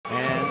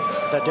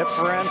the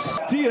difference.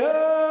 Sebastian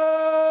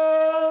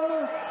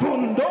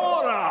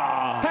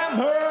Fundora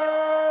vs.Ericson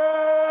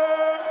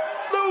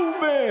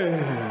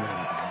Lubin.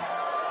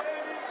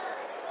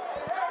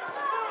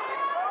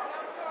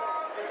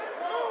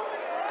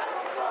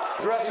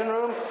 Dressing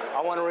room,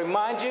 I want to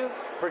remind you,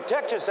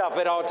 protect yourself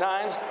at all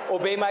times,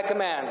 obey my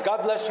commands.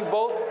 God bless you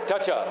both.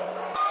 Touch up.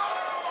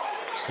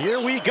 Here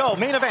we go,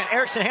 main event,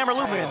 Ericson Hammer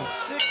Lubin,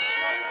 6.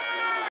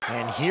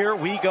 And here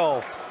we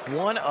go,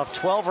 1 of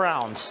 12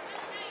 rounds.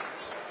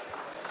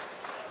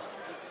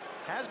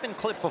 Has been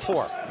clipped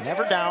before,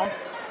 never down,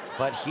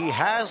 but he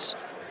has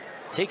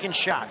taken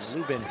shots.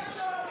 Lubin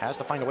has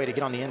to find a way to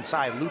get on the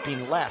inside,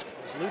 looping left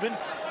is Lubin,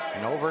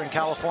 and over in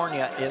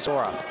California is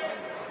Fundora.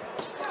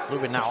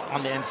 Lubin now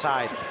on the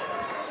inside.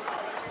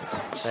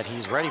 Said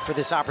he's ready for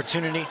this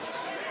opportunity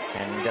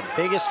and the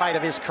biggest fight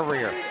of his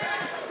career.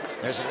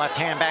 There's a left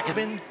hand back.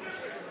 Lubin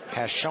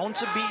has shown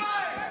to be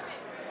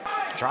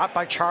dropped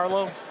by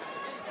Charlo.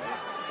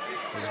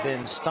 Has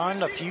been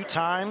stunned a few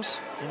times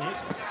in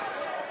his.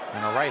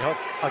 And a right hook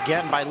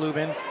again by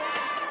Lubin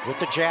with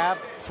the jab.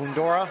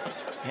 Fundora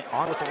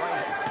on with the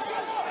right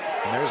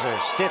hook. And there's a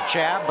stiff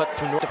jab, but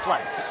Fundora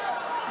deflects.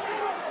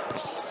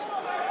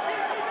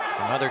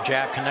 Another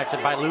jab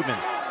connected by Lubin.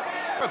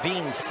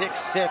 Being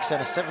 6'6" and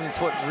a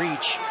 7-foot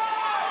reach,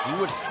 you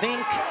would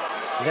think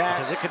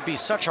that it could be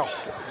such a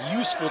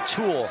useful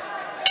tool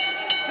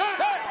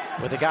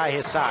with a guy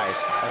his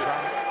size.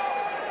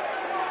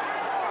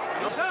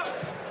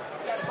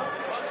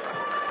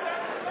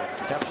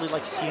 Definitely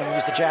like to see him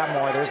use the jab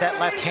more. There's that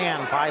left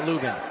hand by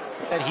Lubin.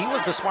 That he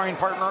was the sparring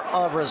partner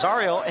of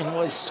Rosario and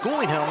was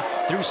schooling him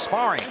through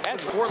sparring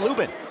for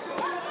Lubin.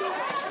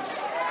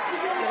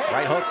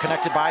 Right hook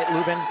connected by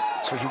Lubin,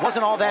 so he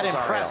wasn't all that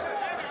impressed.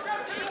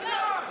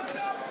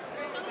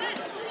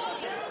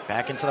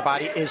 Back into the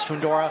body is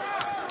Fundora.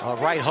 A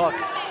right hook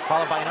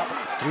followed by an up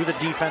through the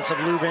defense of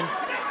Lubin.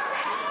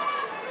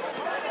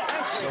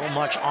 So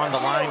much on the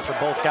line for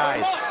both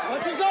guys.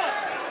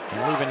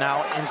 And Lubin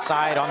now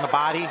inside on the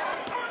body.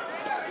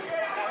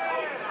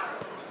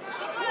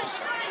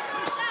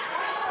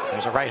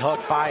 There's a right hook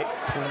by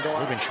Fundora.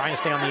 Lubin trying to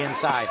stay on the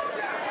inside.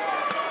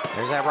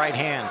 There's that right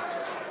hand.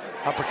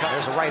 Uppercut.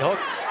 There's a right hook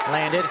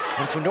landed,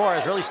 and Fundora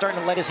is really starting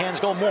to let his hands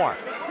go more.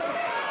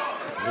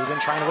 Lubin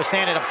trying to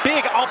withstand it. A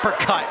big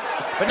uppercut.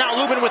 But now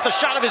Lubin with a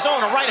shot of his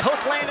own. A right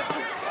hook landed.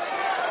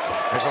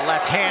 There's a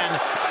left hand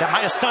that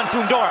might have stunned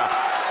Fundora.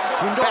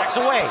 Fundora backs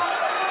away.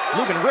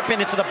 Lubin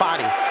ripping into the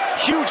body.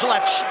 Huge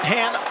left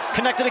hand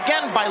connected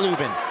again by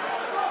Lubin.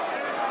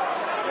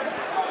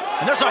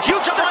 And there's a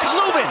huge uppercut.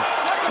 Lubin.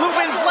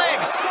 Lubin's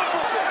legs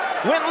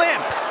went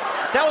limp.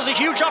 That was a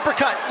huge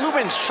uppercut.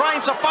 Lubin's trying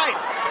to fight.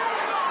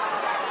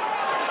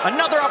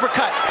 Another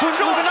uppercut.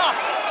 Lubin up.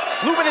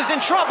 Lubin is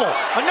in trouble.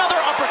 Another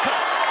uppercut.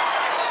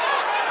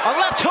 A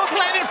left hook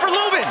landed for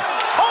Lubin.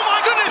 Oh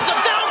my goodness,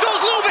 down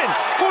goes Lubin.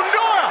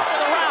 Fundora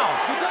around.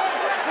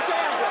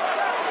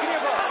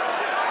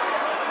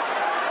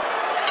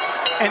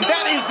 And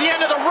that is the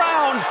end of the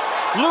round.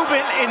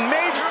 Lubin in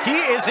major, he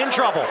is in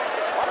trouble.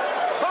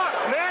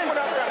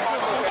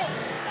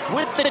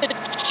 With the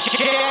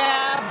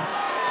jab,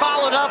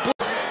 followed up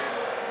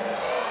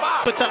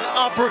with an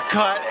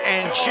uppercut,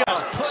 and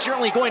just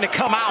certainly going to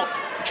come out,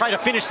 try to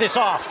finish this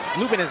off.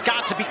 Lubin has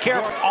got to be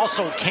careful.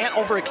 Also, can't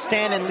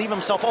overextend and leave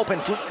himself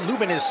open.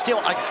 Lubin is still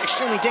an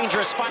extremely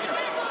dangerous fighter.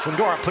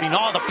 Fundora putting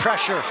all the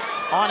pressure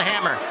on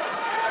Hammer.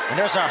 And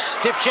there's a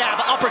stiff jab,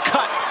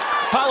 uppercut,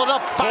 followed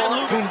up by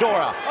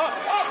Fundora.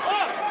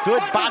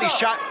 Good body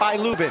shot by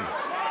Lubin.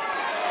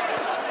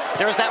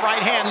 There's that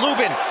right hand.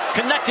 Lubin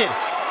connected,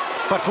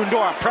 but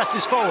Fundora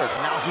presses forward.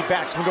 Now he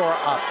backs Fundora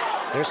up.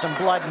 There's some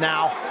blood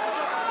now.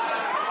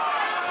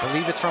 I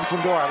believe it's from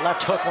Fundora.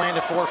 Left hook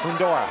landed for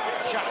Fundora.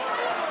 Shot.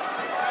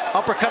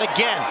 Uppercut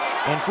again.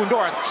 And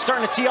Fundora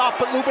starting to tee off,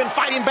 but Lubin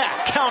fighting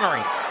back,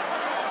 countering.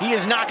 He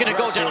is not going to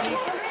go down.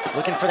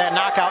 Looking for that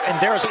knockout, and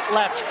there's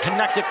left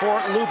connected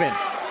for Lubin.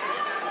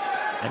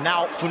 And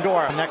now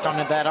Fundora connect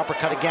onto that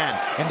uppercut again.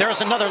 And there's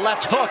another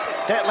left hook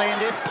that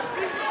landed.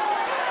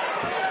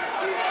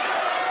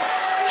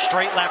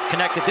 Straight left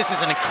connected. This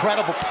is an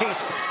incredible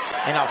pace.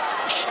 And a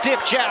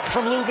stiff jab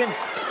from Lubin.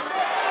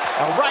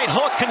 A right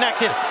hook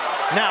connected.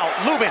 Now,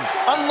 Lubin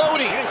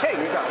unloading.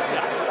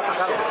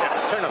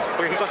 Turn him,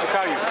 he wants to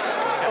carry you.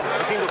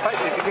 If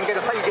you can get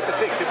a fight, you get the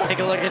 6. Take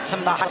a look at some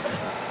of the height.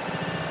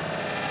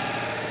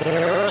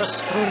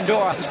 There's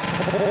Fundora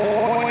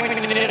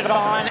pointing it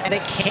on as they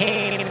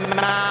came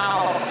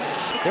out.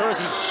 There was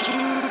a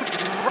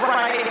huge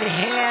right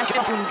hand to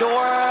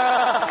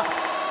Fundora.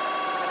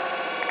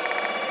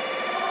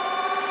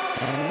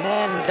 And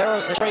then there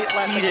was a straight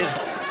seated.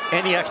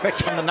 Any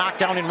expectation on the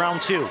knockdown in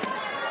round 2.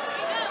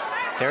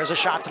 There's a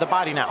shot to the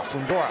body now,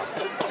 Fundora.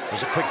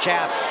 There's a quick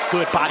jab,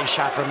 good body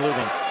shot from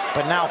Lubin.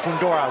 But now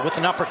Fundora with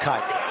an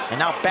uppercut, and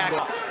now backs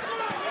up.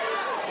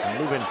 And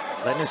Lubin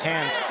letting his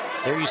hands.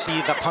 There you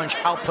see the punch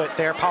output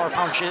there. Power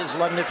punches,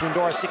 letting it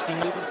Fundora 16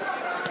 Lubin.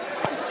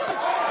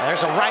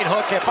 There's a right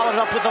hook and followed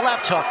up with the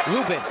left hook.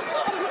 Lubin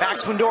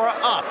backs Fundora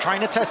up,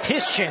 trying to test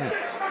his chin.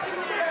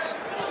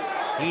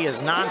 He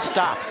is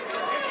non-stop.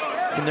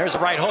 And there's a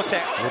right hook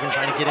there. Lubin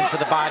trying to get into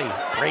the body.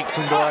 Break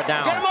Fundora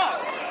down.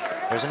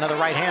 There's another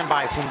right hand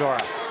by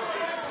Fundora.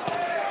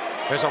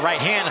 There's a right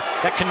hand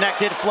that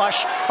connected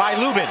flush by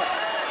Lubin.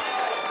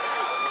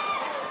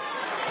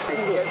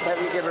 Have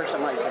you give her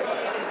some ice?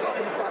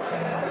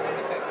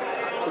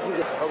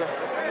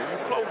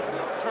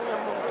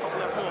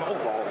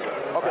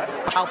 Okay.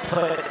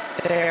 Output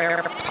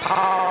there.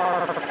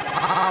 Power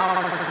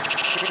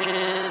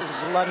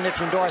punches. London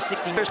Fundora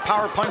 60 years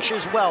power punch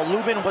as well.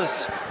 Lubin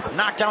was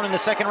knocked down in the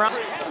second round.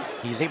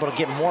 He's able to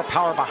get more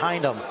power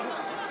behind him.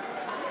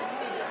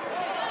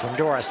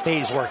 Fundora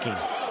stays working.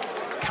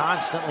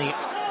 Constantly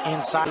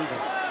inside.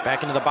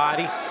 Back into the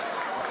body.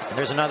 And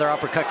there's another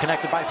uppercut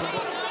connected by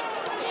Fundora.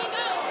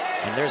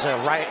 And there's a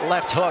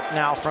right-left hook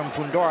now from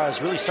Fundora.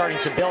 Is really starting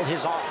to build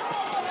his off.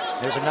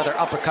 There's another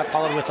uppercut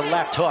followed with a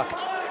left hook.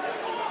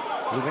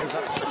 Lubin is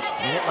up.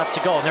 Minute left to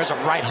go. And there's a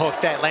right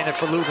hook that landed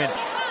for Lubin.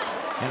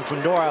 And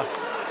Fundora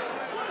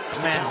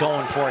is man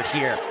going for it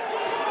here.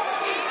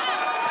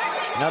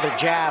 Another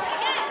jab.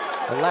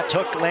 The left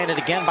hook landed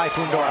again by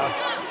Fundora,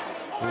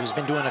 who's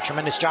been doing a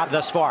tremendous job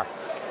thus far.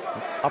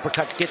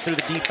 Uppercut gets through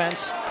the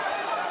defense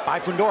by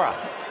Fundora.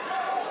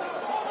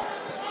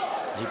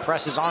 As he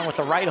presses on with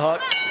the right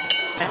hook.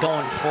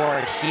 Going for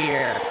it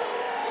here.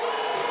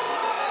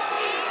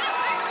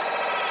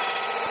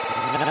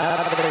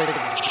 Another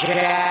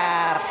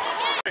jab.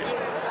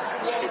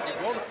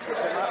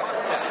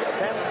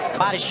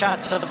 Body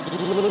shots of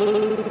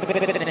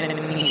Lubin,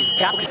 and he's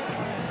got into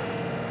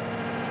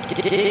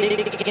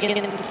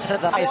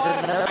the eyes.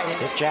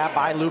 Stiff jab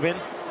by Lubin.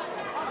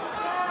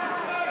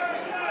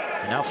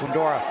 And now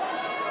Fundora.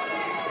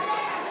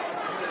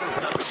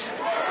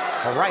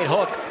 A right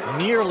hook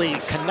nearly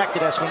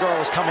connected as Fundora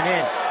was coming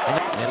in. And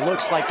it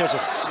looks like there's a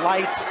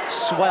slight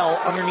swell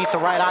underneath the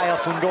right eye of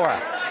Fundora.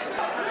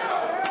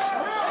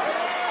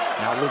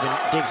 Now Lubin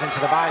digs into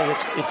the body.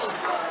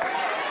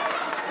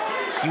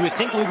 You would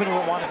think Lubin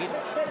would want to be.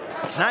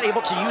 He's not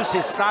able to use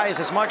his size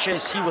as much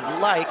as he would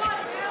like.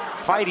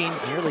 Fighting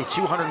nearly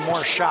 200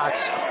 more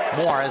shots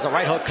more as a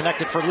right hook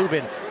connected for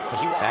Lubin. But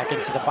he back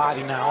into the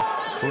body now.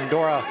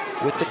 Fundora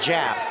with the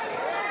jab.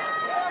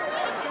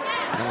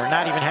 And we're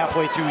not even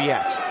halfway through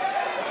yet.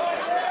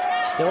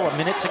 Still a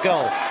minute to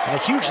go. And a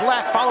huge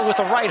left followed with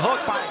a right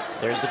hook by.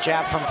 There's the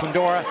jab from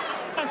Fundora.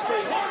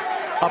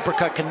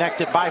 Uppercut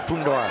connected by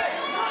Fundora.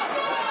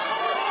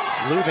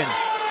 Lubin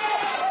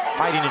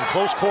fighting in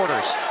close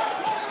quarters.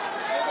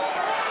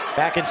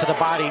 Back into the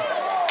body.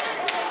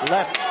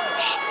 Left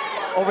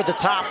over the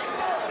top.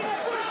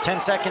 10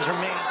 seconds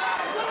remain.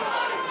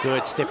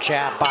 Good stiff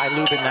jab by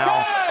Lubin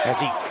now as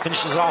he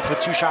finishes it off with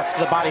 2 shots to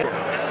the body.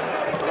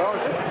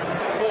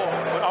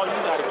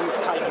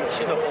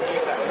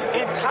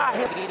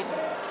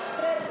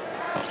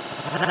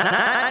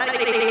 Not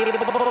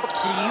able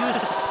to use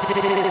his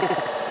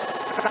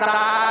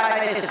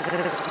size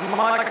as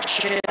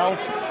much.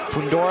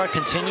 Fundora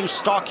continues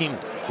stalking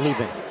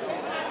Lubin.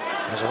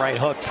 There's a right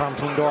hook from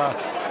Fundora,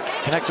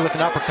 connected with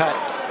an uppercut,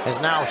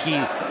 as now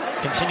he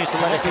continues to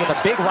let us see with a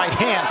big right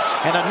hand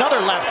and another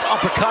left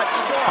uppercut.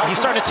 He's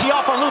starting to tee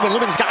off on Lubin.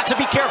 Lubin's got to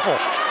be careful.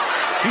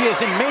 He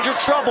is in major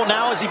trouble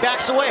now as he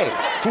backs away.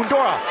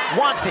 Fundora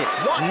wants it,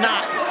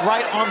 not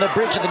right on the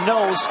bridge of the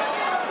nose.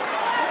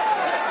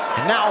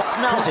 And now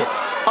smells it.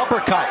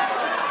 Uppercut.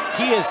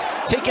 He is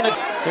taking a.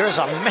 There's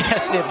a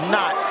massive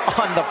knot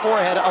on the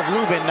forehead of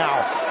Lubin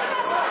now.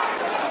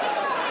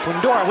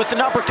 Fundora with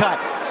an uppercut.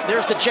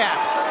 There's the jab.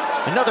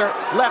 Another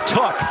left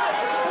hook.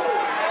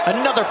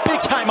 Another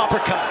big-time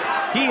uppercut.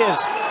 He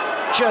is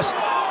just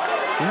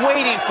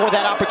waiting for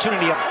that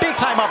opportunity. A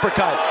big-time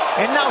uppercut.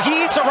 And now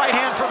he eats a right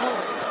hand from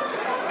Lubin.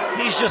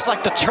 He's just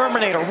like the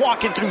Terminator,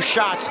 walking through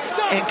shots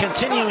and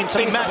continuing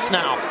to mess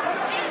now.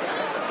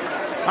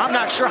 I'm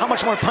not sure how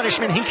much more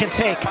punishment he can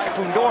take by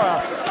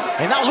Fundora.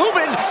 And now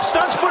Lubin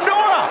stuns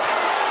Fundora.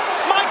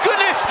 My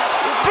goodness,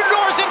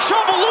 Fundora's in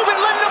trouble. Lubin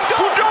letting him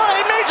go. Fundora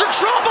in major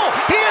trouble.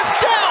 He is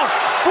down.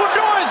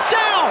 Fundora is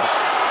down.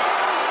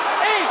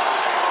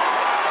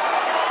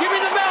 8. Give me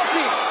the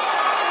mouthpiece.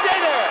 Stay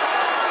there.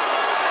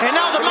 And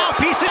now the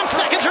mouthpiece, 10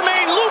 seconds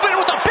remain.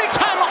 Lubin with a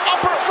big-time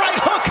upper right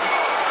hook.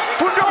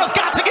 Fundora's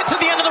got to get to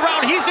the end of the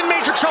round. He's in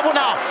major trouble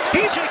now.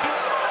 He's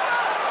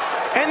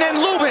and then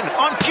Lubin,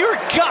 on pure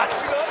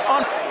guts,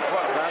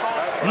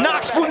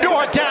 knocks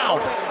Fundora down.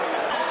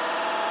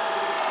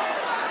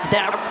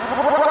 That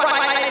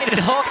right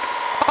hook.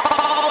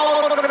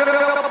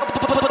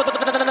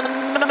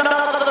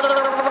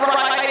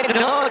 Right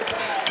hook.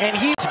 And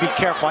he to be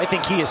careful. I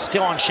think he is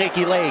still on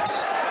shaky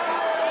legs.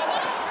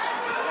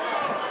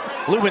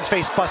 Lubin's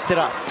face busted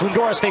up.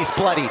 Fundora's face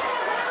bloody.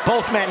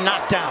 Both men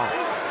knocked down.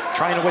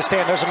 Trying to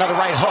withstand. There's another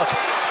right hook.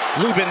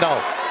 Lubin, though.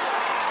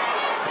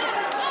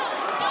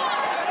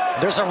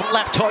 There's a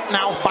left hook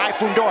now by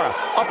Fundora,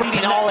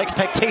 upending all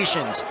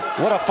expectations.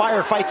 What a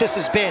firefight this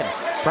has been.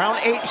 Round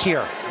 8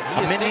 here.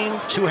 He is seeming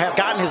to have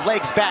gotten his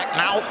legs back.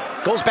 Now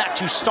goes back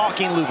to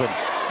stalking Lubin.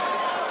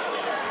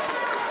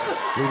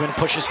 Lubin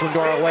pushes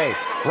Fundora away.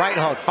 Right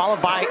hook,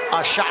 followed by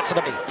a shot to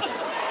the body.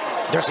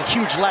 There's a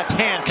huge left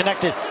hand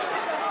connected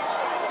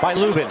by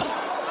Lubin.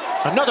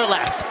 Another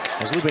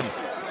left as Lubin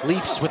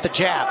leaps with the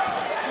jab.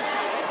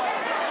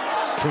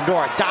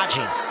 Fundora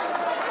dodging.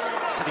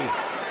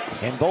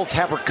 And both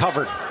have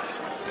recovered.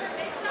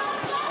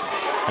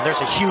 And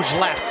there's a huge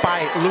left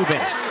by Lubin.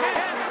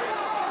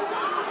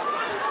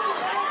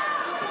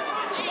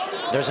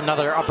 There's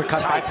another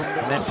uppercut by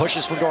Fundora, and then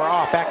pushes Fundora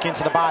off back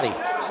into the body.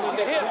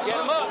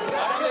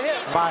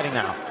 Body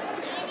now.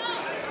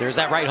 There's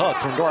that right hook.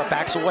 Fundora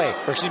backs away,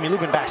 or excuse me,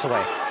 Lubin backs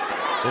away.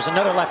 There's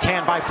another left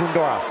hand by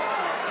Fundora.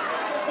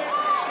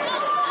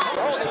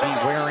 Seems to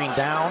be wearing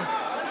down,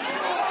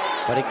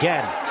 but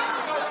again,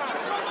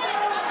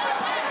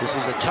 this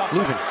is a tough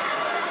Lubin.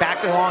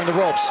 Back along the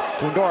ropes.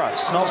 Fundora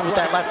smells with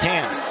that left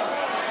hand.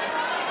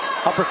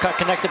 Uppercut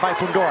connected by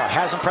Fundora.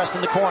 Has him pressed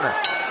in the corner.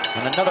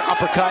 And another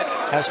uppercut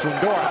as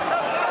Fundora.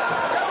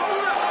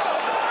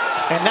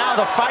 And now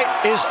the fight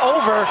is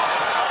over.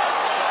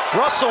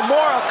 Russell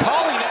Mora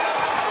calling it.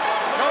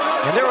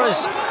 And there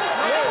was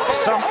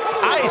some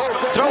ice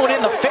thrown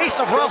in the face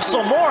of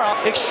Russell Mora.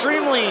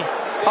 Extremely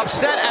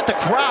upset at the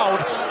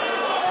crowd.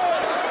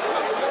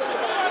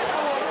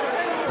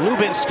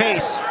 Lubin's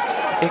face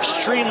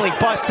extremely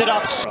busted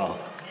up.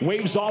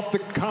 Waves off the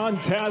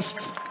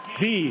contest.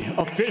 The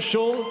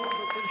official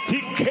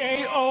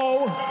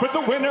TKO for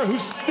the winner,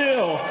 who's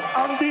still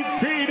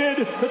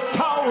undefeated, the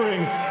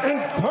towering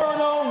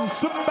Inferno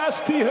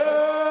Sebastian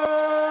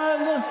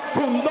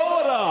Fundora.